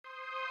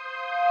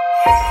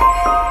PASS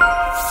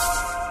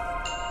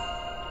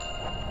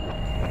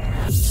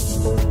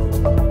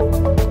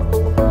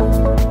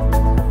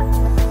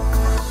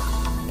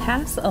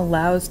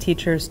allows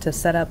teachers to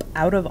set up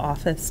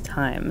out-of-office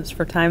times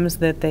for times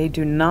that they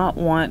do not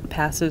want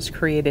passes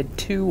created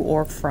to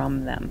or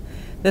from them.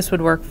 This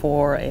would work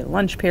for a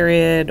lunch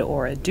period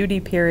or a duty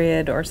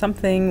period or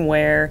something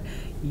where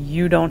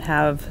you don't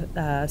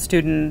have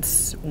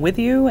students with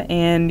you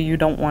and you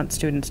don't want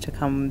students to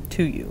come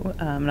to you.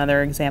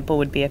 Another example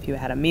would be if you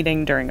had a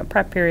meeting during a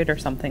prep period or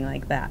something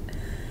like that.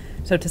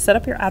 So to set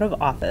up your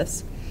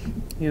out-of-office,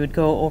 you would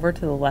go over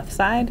to the left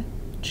side,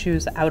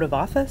 choose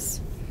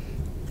out-of-office,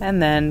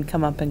 and then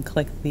come up and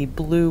click the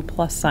blue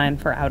plus sign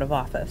for out of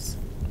office.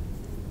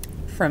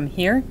 From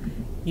here,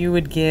 you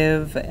would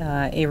give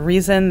a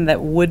reason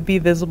that would be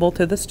visible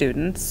to the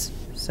students.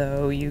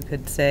 So you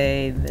could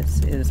say,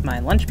 this is my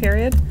lunch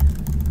period,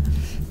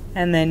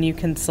 and then you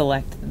can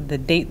select the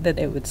date that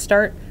it would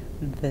start,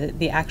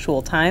 the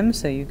actual time,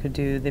 so you could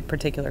do the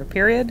particular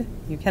period.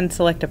 You can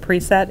select a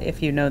preset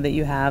if you know that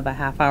you have a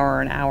half hour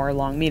or an hour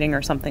long meeting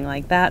or something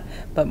like that,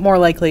 but more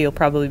likely you'll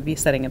probably be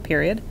setting a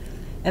period.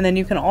 And then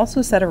you can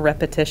also set a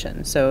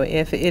repetition. So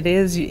if it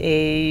is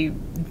a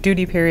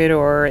duty period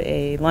or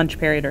a lunch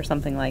period or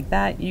something like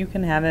that, you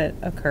can have it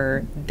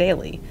occur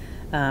daily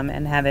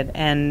and have it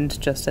end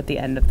just at the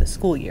end of the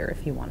school year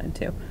if you wanted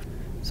to.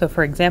 So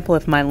for example,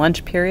 if my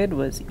lunch period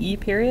was E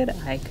period,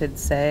 I could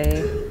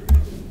say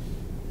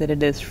that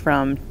it is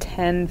from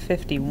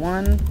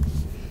 10:51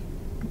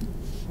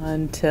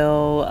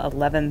 until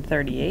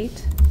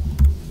 11:38,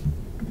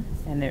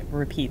 and it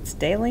repeats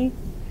daily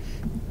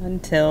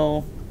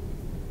until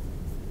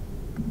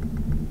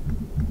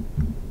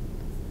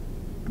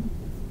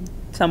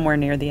somewhere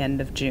near the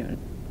end of June.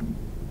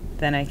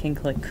 Then I can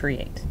click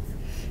Create.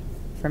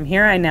 From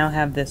here I now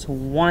have this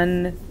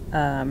one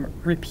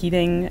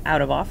repeating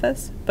out of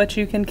office, but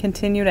you can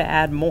continue to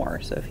add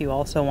more. So if you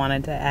also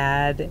wanted to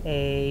add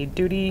a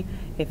duty,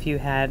 if you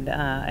had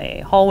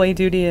a hallway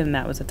duty and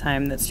that was a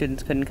time that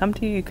students couldn't come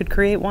to you, you could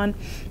create one.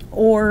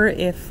 Or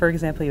if, for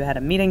example, you had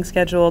a meeting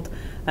scheduled,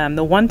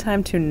 the one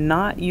time to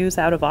not use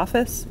out of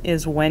office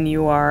is when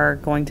you are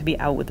going to be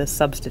out with a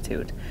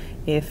substitute.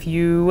 If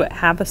you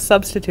have a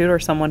substitute or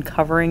someone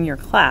covering your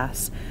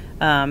class,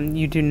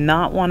 you do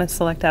not want to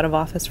select out of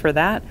office for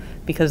that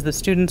because the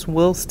students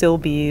will still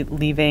be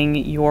leaving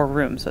your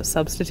room. So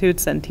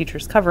substitutes and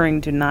teachers covering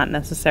do not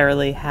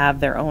necessarily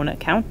have their own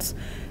accounts.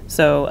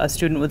 So a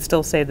student would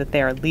still say that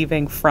they are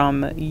leaving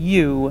from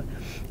you,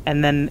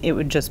 and then it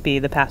would just be,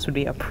 the pass would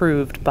be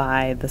approved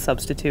by the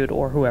substitute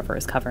or whoever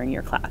is covering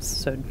your class.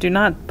 So do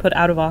not put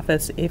out of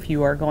office if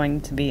you are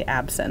going to be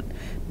absent,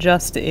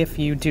 just if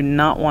you do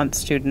not want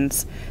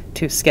students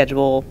to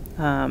schedule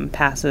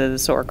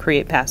passes or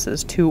create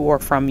passes to or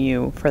from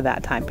you for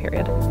that time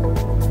period.